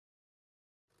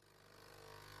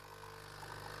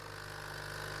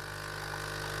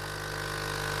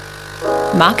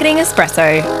Marketing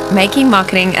Espresso, making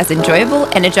marketing as enjoyable,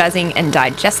 energizing, and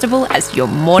digestible as your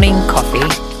morning coffee.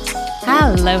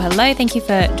 Hello. Thank you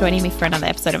for joining me for another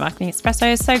episode of Marketing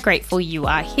Espresso. So grateful you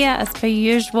are here as per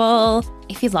usual.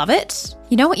 If you love it,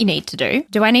 you know what you need to do.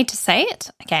 Do I need to say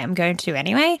it? Okay, I'm going to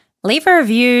anyway. Leave a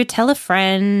review, tell a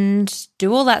friend,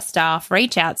 do all that stuff,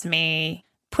 reach out to me.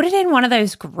 Put it in one of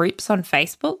those groups on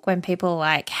Facebook when people are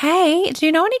like, hey, do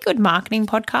you know any good marketing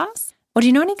podcasts? Or do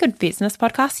you know any good business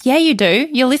podcasts? Yeah, you do.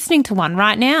 You're listening to one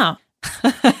right now.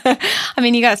 I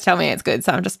mean, you guys tell me it's good,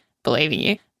 so I'm just believing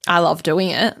you. I love doing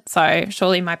it, so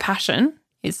surely my passion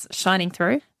is shining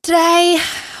through. Today,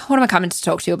 what am I coming to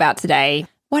talk to you about today?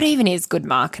 What even is good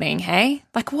marketing, hey?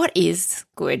 Like, what is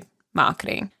good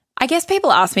marketing? I guess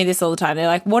people ask me this all the time. They're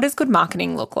like, what does good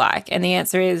marketing look like? And the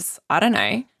answer is, I don't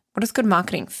know. What does good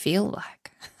marketing feel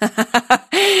like?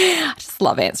 I just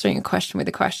love answering a question with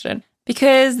a question.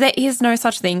 Because there is no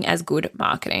such thing as good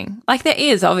marketing. Like there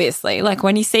is, obviously. Like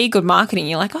when you see good marketing,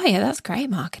 you're like, oh yeah, that's great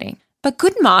marketing. But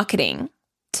good marketing,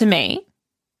 to me,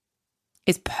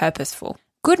 is purposeful.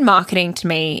 Good marketing, to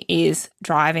me, is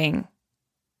driving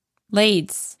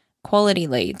leads, quality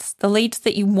leads, the leads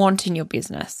that you want in your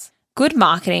business. Good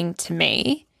marketing, to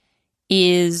me,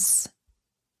 is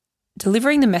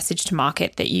delivering the message to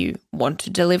market that you want to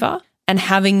deliver and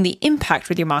having the impact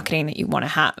with your marketing that you want to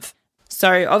have.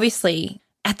 So obviously,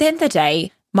 at the end of the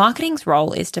day, marketing's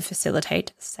role is to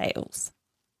facilitate sales.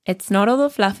 It's not all the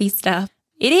fluffy stuff.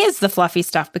 It is the fluffy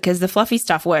stuff because the fluffy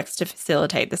stuff works to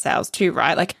facilitate the sales too,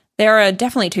 right? Like there are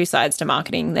definitely two sides to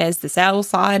marketing. There's the sales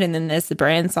side and then there's the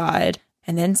brand side.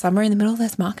 And then somewhere in the middle,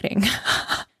 there's marketing.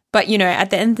 But, you know, at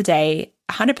the end of the day,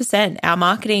 100% our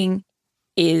marketing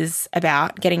is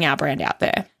about getting our brand out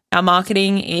there. Our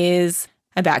marketing is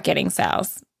about getting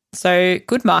sales. So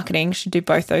good marketing should do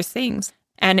both those things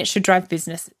and it should drive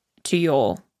business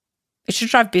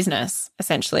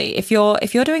essentially. If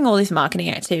you're doing all this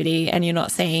marketing activity and you're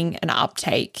not seeing an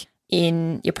uptake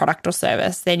in your product or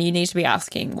service, then you need to be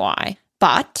asking why.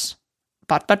 But,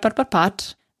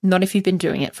 not if you've been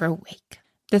doing it for a week.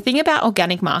 The thing about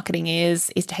organic marketing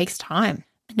is it takes time.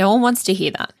 No one wants to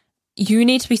hear that. You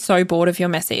need to be so bored of your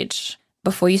message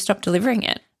before you stop delivering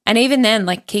it. And even then,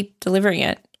 like keep delivering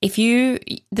it.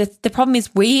 The problem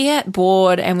is we get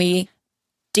bored and we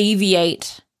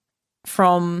deviate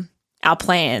from our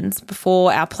plans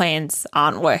before our plans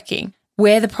aren't working.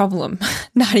 We're the problem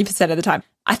 90% of the time.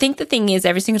 I think the thing is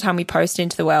every single time we post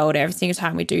into the world, every single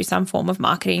time we do some form of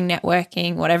marketing,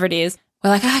 networking, whatever it is, we're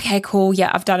like, okay, cool.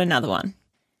 Yeah, I've done another one.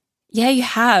 Yeah, you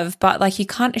have, but like you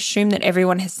can't assume that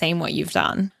everyone has seen what you've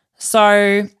done.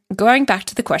 So going back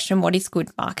to the question, what is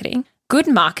good marketing? Good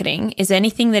marketing is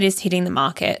anything that is hitting the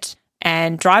market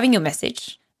and driving your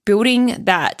message, building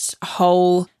that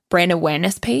whole brand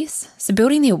awareness piece. So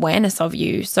building the awareness of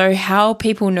you. So how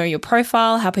people know your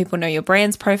profile, how people know your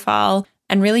brand's profile,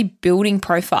 and really building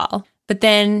profile. But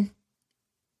then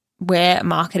where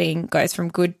marketing goes from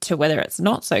good to whether it's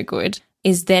not so good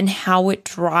is then how it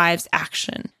drives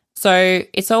action. So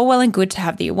it's all well and good to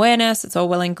have the awareness. It's all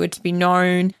well and good to be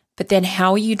known. But then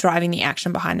how are you driving the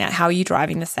action behind that? How are you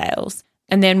driving the sales?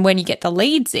 And then when you get the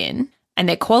leads in and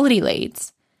they're quality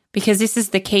leads, because this is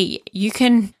the key, you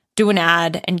can do an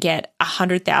ad and get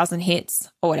 100,000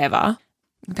 hits or whatever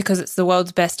because it's the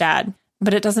world's best ad,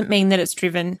 but it doesn't mean that it's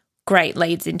driven great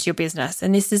leads into your business.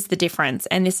 And this is the difference.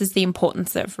 And this is the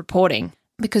importance of reporting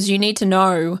because you need to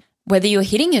know whether you're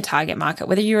hitting your target market,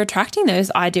 whether you're attracting those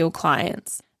ideal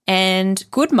clients. And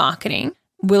good marketing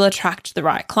will attract the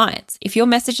right clients. If your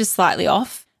message is slightly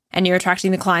off and you're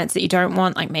attracting the clients that you don't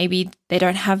want, like maybe they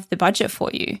don't have the budget for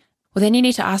you, well, then you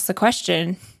need to ask the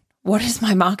question, what is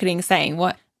my marketing saying?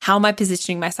 How am I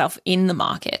positioning myself in the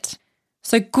market?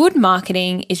 So good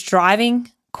marketing is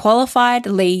driving qualified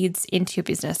leads into your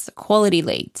business, quality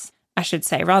leads, I should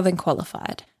say, rather than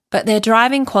qualified. But they're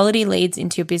driving quality leads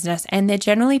into your business and they're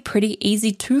generally pretty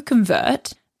easy to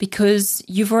convert because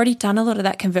you've already done a lot of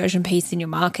that conversion piece in your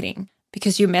marketing.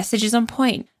 Because your message is on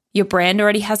point. Your brand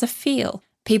already has a feel.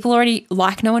 People already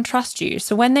like, know, and trust you.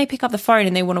 So when they pick up the phone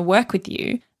and they want to work with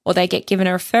you or they get given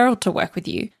a referral to work with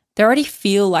you, they already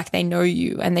feel like they know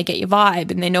you and they get your vibe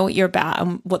and they know what you're about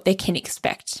and what they can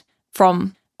expect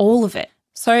from all of it.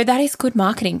 So that is good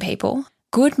marketing, people.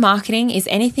 Good marketing is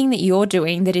anything that you're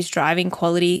doing that is driving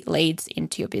quality leads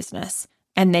into your business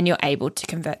and then you're able to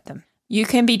convert them. You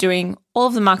can be doing all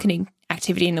of the marketing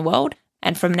activity in the world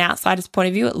and from an outsider's point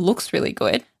of view, it looks really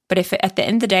good. But if at the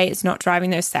end of the day, it's not driving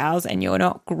those sales and you're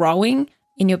not growing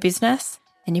in your business,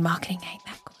 then your marketing ain't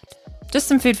that good. Just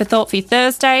some food for thought for your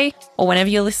Thursday or whenever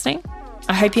you're listening.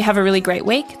 I hope you have a really great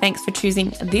week. Thanks for choosing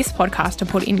this podcast to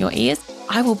put in your ears.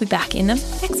 I will be back in them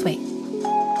next week.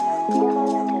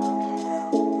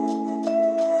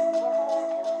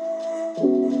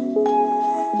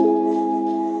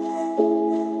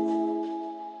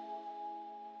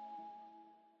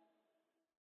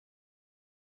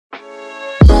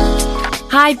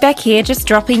 Hi, Beck here, just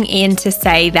dropping in to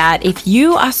say that if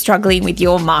you are struggling with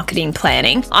your marketing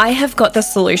planning, I have got the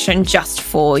solution just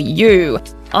for you.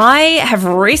 I have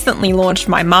recently launched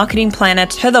my marketing planner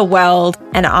to the world,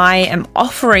 and I am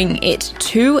offering it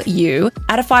to you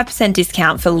at a 5%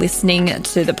 discount for listening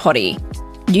to the potty.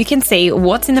 You can see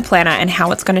what's in the planner and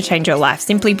how it's going to change your life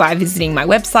simply by visiting my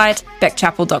website,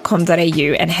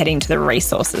 beckchappell.com.au, and heading to the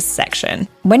resources section.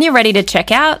 When you're ready to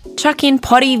check out, chuck in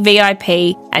Potty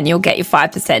VIP and you'll get your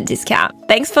 5% discount.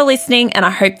 Thanks for listening, and I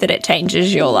hope that it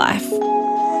changes your life.